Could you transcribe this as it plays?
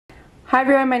Hi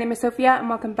everyone, my name is Sophia and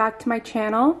welcome back to my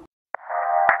channel.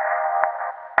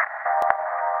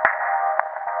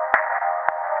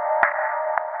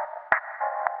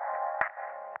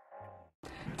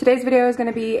 Today's video is going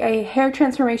to be a hair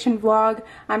transformation vlog.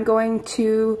 I'm going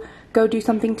to go do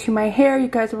something to my hair. You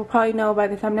guys will probably know by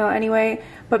the thumbnail anyway,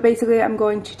 but basically I'm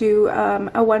going to do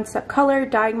a one-step color,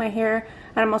 dyeing my hair,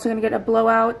 and I'm also going to get a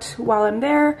blowout while I'm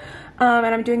there. And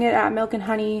I'm doing it at Milk and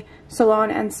Honey Salon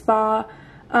and Spa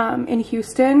in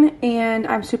Houston, and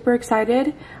I'm super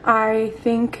excited. I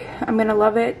think I'm going to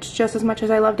love it just as much as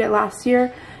I loved it last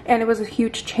year, and it was a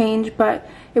huge change, but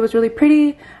it was really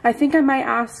pretty. I think I might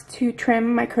ask to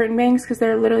trim my curtain bangs because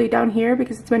they're literally down here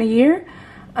because it's been a year.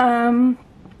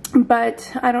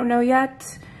 But I don't know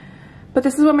yet. But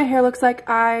this is what my hair looks like.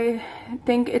 I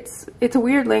think it's a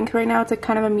weird length right now. It's like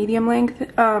kind of a medium length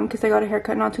because I got a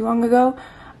haircut not too long ago.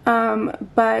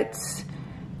 But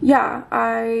yeah,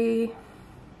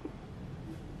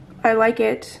 I like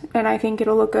it, and I think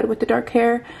it'll look good with the dark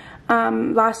hair.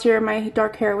 Last year my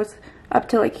dark hair was up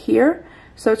to like here,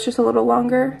 so it's just a little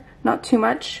longer, not too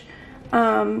much.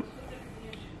 Yeah,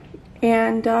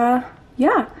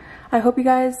 I hope you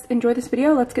guys enjoy this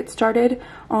video. Let's get started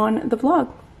on the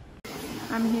vlog.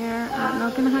 I'm here at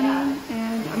Milk and Honey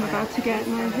and I'm about to get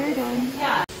my hair done.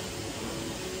 Yeah.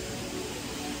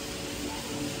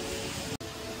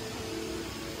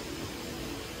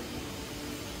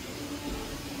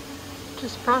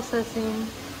 Just processing.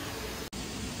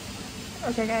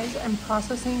 Okay guys, I'm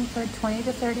processing for 20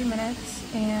 to 30 minutes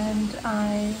and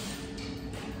I'm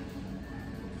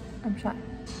shy.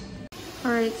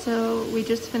 Alright, so we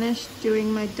just finished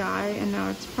doing my dye and now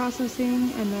it's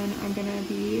processing, and then I'm gonna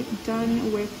be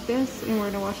done with this and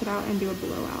we're gonna wash it out and do a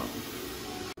blowout.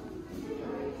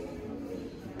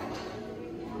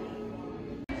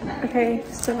 Okay,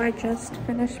 so I just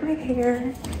finished my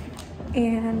hair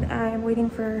and I'm waiting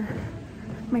for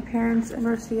my parents and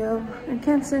VSCO and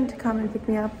Kenson to come and pick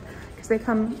me up because they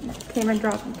came and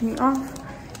dropped me off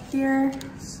here.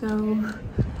 So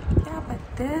yeah, but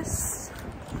this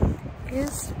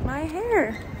is my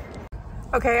hair.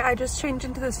 Okay, I just changed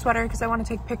into this sweater because I want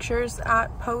to take pictures at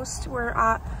Post. We're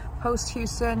at Post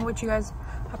Houston, which you guys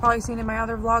have probably seen in my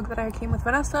other vlog that I came with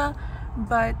Vanessa,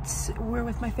 but we're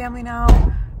with my family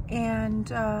now, and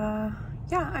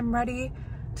yeah, I'm ready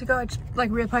to go. I just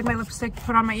like reapplied my lipstick,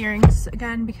 put on my earrings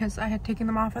again because I had taken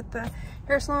them off at the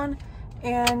hair salon,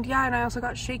 and yeah, and I also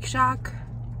got Shake Shack.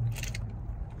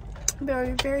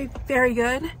 Very, very, very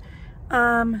good.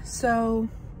 So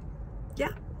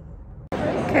yeah.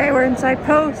 Okay, we're inside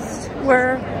Post.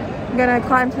 We're gonna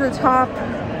climb to the top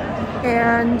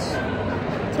and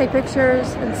take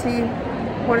pictures and see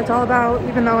what it's all about,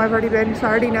 even though I've already been, so I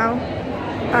already know.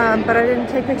 But I didn't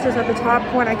take pictures at the top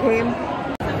when I came.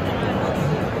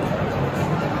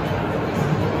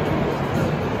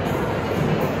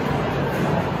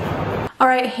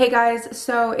 Alright, hey guys,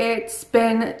 so it's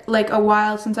been like a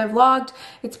while since I vlogged.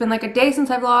 It's been like a day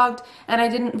since I vlogged, and I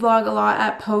didn't vlog a lot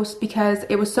at Post because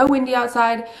it was so windy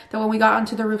outside that when we got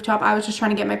onto the rooftop, I was just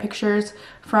trying to get my pictures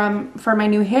for my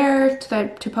new hair,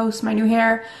 to post my new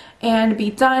hair and be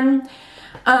done.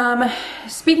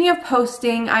 Speaking of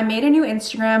posting, I made a new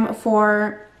Instagram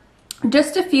for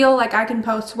just to feel like I can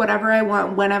post whatever I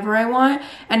want, whenever I want,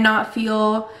 and not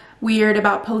feel weird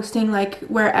about posting like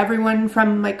where everyone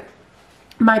from like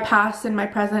my past and my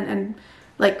present and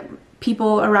like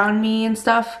people around me and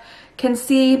stuff can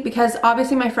see, because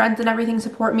obviously my friends and everything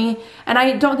support me, and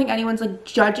I don't think anyone's like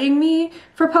judging me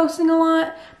for posting a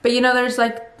lot, but you know, there's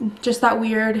like just that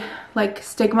weird like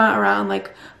stigma around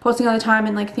like posting all the time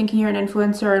and like thinking you're an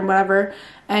influencer and whatever,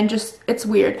 and just it's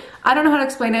weird. I don't know how to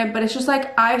explain it, but it's just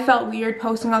like I felt weird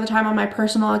posting all the time on my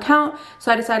personal account,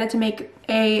 so I decided to make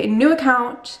a new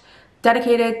account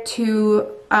dedicated to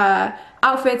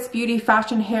outfits, beauty,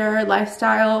 fashion, hair,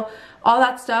 lifestyle, all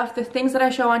that stuff. The things that I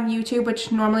show on YouTube,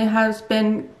 which normally has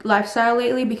been lifestyle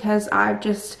lately because I've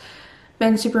just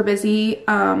been super busy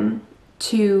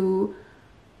to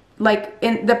like,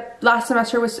 in the last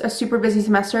semester was a super busy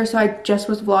semester, so I just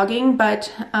was vlogging,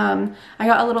 but I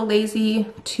got a little lazy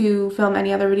to film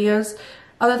any other videos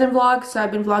other than vlogs, so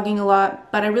I've been vlogging a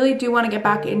lot, but I really do want to get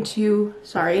back into,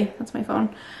 sorry, that's my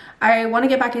phone. I want to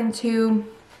get back into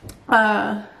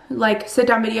like sit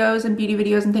down videos and beauty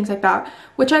videos and things like that,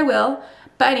 which I will.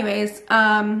 But anyways,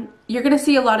 you're gonna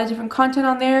see a lot of different content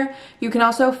on there. You can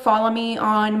also follow me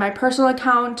on my personal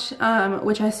account,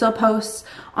 which I still post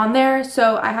on there.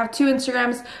 So I have two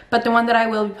Instagrams, but the one that I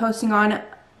will be posting on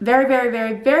very, very,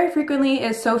 very, very frequently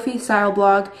is Sophie Style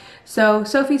Blog. So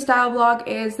Sophie Style Blog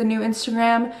is the new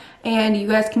Instagram, and you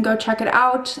guys can go check it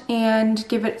out and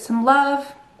give it some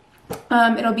love.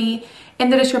 It'll be in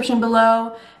the description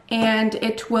below, and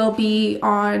it will be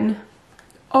on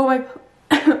oh my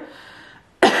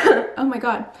oh my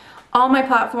god, all my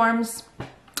platforms.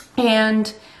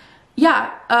 And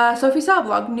yeah, Sophie Style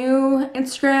Vlog, new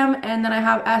Instagram, and then I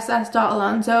have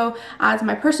ss.alonso as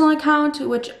my personal account,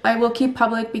 which I will keep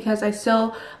public because I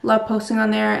still love posting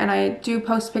on there, and I do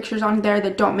post pictures on there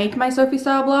that don't make my Sophie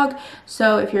Style Vlog.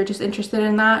 So if you're just interested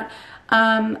in that,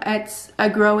 it's a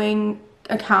growing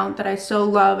account that I still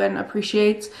love and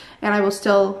appreciate, and I will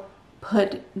still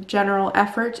put general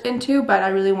effort into, but I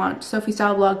really want Sophie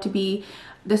Style Vlog to be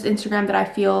this Instagram that I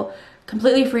feel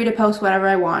completely free to post whatever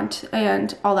I want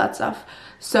and all that stuff.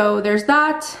 So there's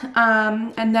that.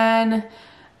 And then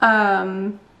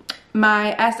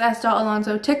my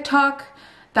ss.alonso TikTok,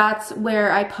 that's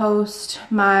where I post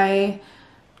my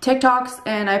TikToks,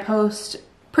 and I post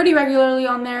pretty regularly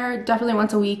on there, definitely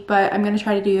once a week, but I'm gonna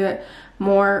try to do it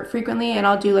more frequently, and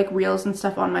I'll do like reels and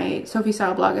stuff on my Sophie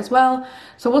Style Blog as well.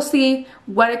 So we'll see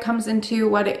what it comes into,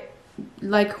 what it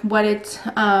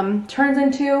turns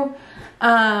into.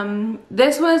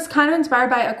 This was kind of inspired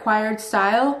by Acquired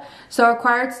Style. So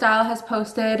Acquired Style has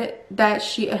posted that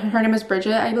her name is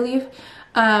Bridget, I believe.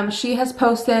 She has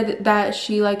posted that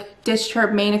she like ditched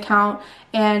her main account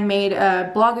and made a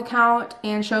blog account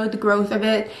and showed the growth of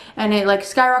it, and it like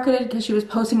skyrocketed because she was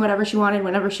posting whatever she wanted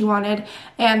whenever she wanted.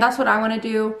 And that's what I want to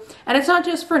do. And it's not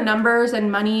just for numbers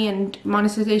and money and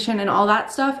monetization and all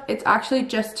that stuff, it's actually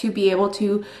just to be able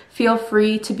to feel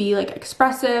free to be like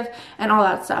expressive and all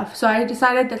that stuff. So I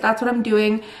decided that that's what I'm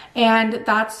doing, and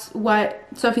that's what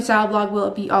Sophie Style Vlog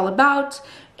will be all about.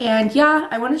 And yeah,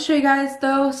 I want to show you guys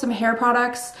though some hair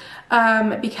products,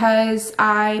 because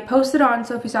I posted on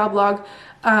Sophie Style Vlog.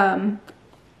 And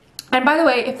by the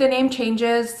way, if the name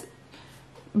changes,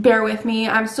 bear with me.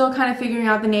 I'm still kind of figuring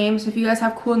out the names. If you guys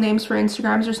have cool names for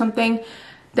Instagrams or something,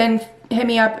 then hit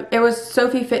me up. It was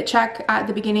Sophie Fit Check at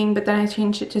the beginning, but then I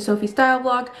changed it to Sophie Style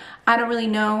Vlog. I don't really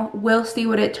know. We'll see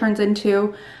what it turns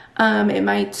into. It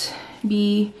might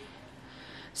be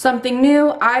something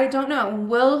new, I don't know.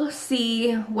 We'll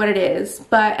see what it is.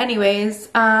 But anyways,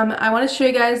 I want to show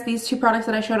you guys these two products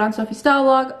that I showed on Sophie Style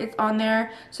Vlog. It's on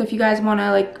there, so if you guys want to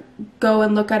like go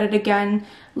and look at it again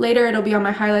later, it'll be on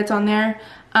my highlights on there.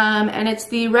 And it's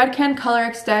the Redken Color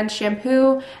Extend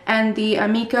shampoo and the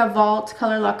Amika Vault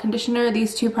Color Lock conditioner.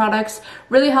 These two products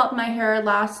really helped my hair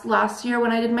last year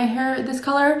when I did my hair this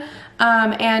color.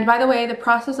 And by the way, the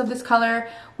process of this color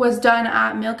was done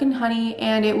at Milk and Honey,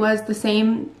 and it was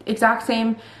the exact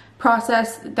same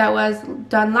process that was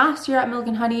done last year at Milk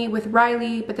and Honey with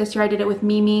Riley, but this year I did it with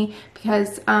Mimi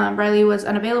because Riley was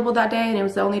unavailable that day and it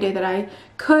was the only day that I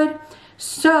could.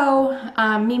 So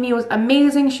Mimi was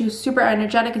amazing. She was super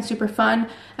energetic and super fun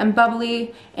and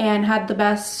bubbly, and had the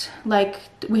best,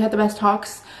 we had the best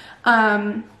talks.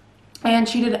 And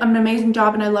she did an amazing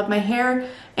job, and I love my hair.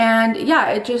 And yeah,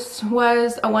 it just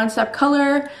was a one-step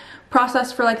color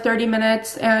process for like 30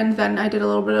 minutes, and then I did a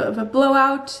little bit of a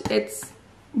blowout. It's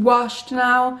washed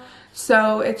now,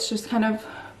 so it's just kind of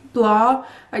blah.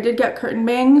 I did get curtain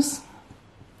bangs.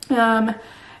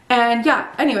 And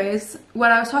yeah, anyways,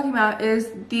 what I was talking about is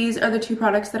these are the two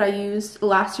products that I used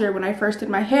last year when I first did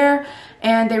my hair,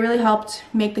 and they really helped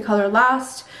make the color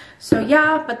last. So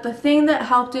yeah, but the thing that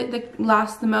helped it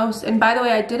last the most, and by the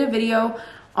way, I did a video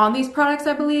on these products,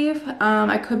 I believe.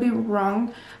 I could be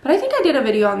wrong, but I think I did a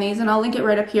video on these, and I'll link it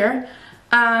right up here.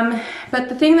 But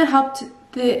the thing that helped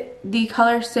the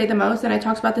color stay the most, and I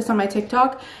talked about this on my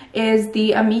TikTok, is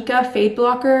the Amika Fade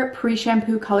Blocker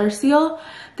Pre-Shampoo Color Seal.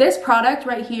 This product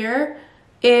right here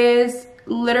is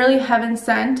literally heaven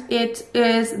sent. It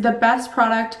is the best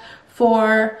product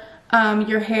for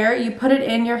your hair. You put it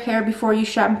in your hair before you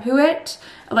shampoo it,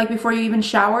 like before you even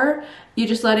shower. You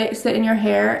just let it sit in your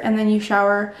hair, and then you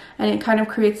shower, and it kind of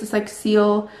creates this like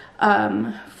seal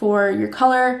for your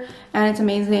color, and it's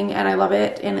amazing, and I love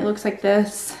it. And it looks like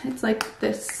this. It's like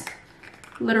this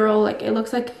literal, like, it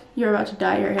looks like you're about to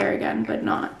dye your hair again, but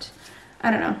not.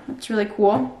 I don't know. It's really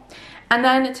cool. And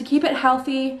then to keep it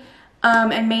healthy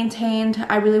and maintained,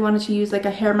 I really wanted to use like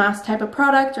a hair mask type of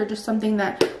product, or just something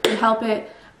that would help it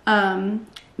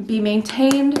be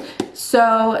maintained.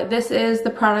 So this is the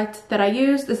product that I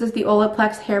use. This is the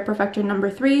Olaplex Hair Perfector No.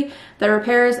 3 that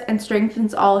repairs and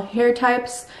strengthens all hair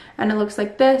types, and it looks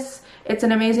like this. It's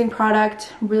an amazing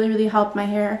product. Really, really helped my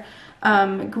hair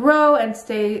grow and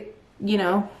stay, you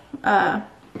know,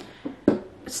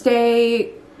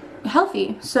 stay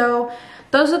healthy. So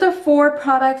those are the 4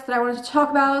 products that I wanted to talk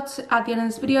about at the end of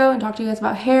this video and talk to you guys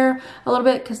about hair a little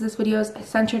bit, because this video is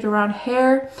centered around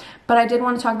hair. But I did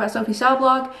want to talk about Sophie's Style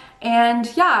Blog.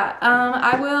 And yeah,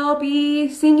 I will be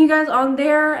seeing you guys on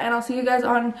there, and I'll see you guys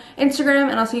on Instagram,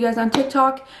 and I'll see you guys on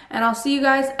TikTok, and I'll see you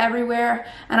guys everywhere.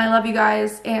 And I love you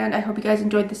guys, and I hope you guys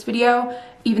enjoyed this video.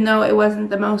 Even though it wasn't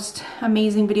the most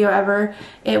amazing video ever,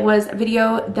 it was a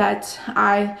video that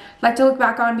I like to look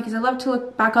back on, because I love to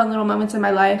look back on little moments in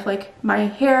my life, like my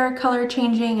hair color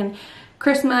changing and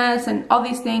Christmas and all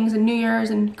these things, and New Year's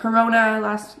and Corona.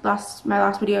 My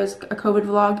last video is a COVID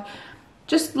vlog.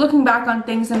 Just looking back on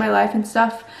things in my life and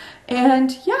stuff.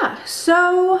 And yeah,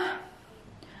 so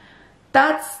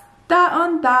that's that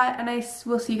on that, and I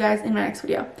will see you guys in my next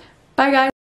video. Bye guys.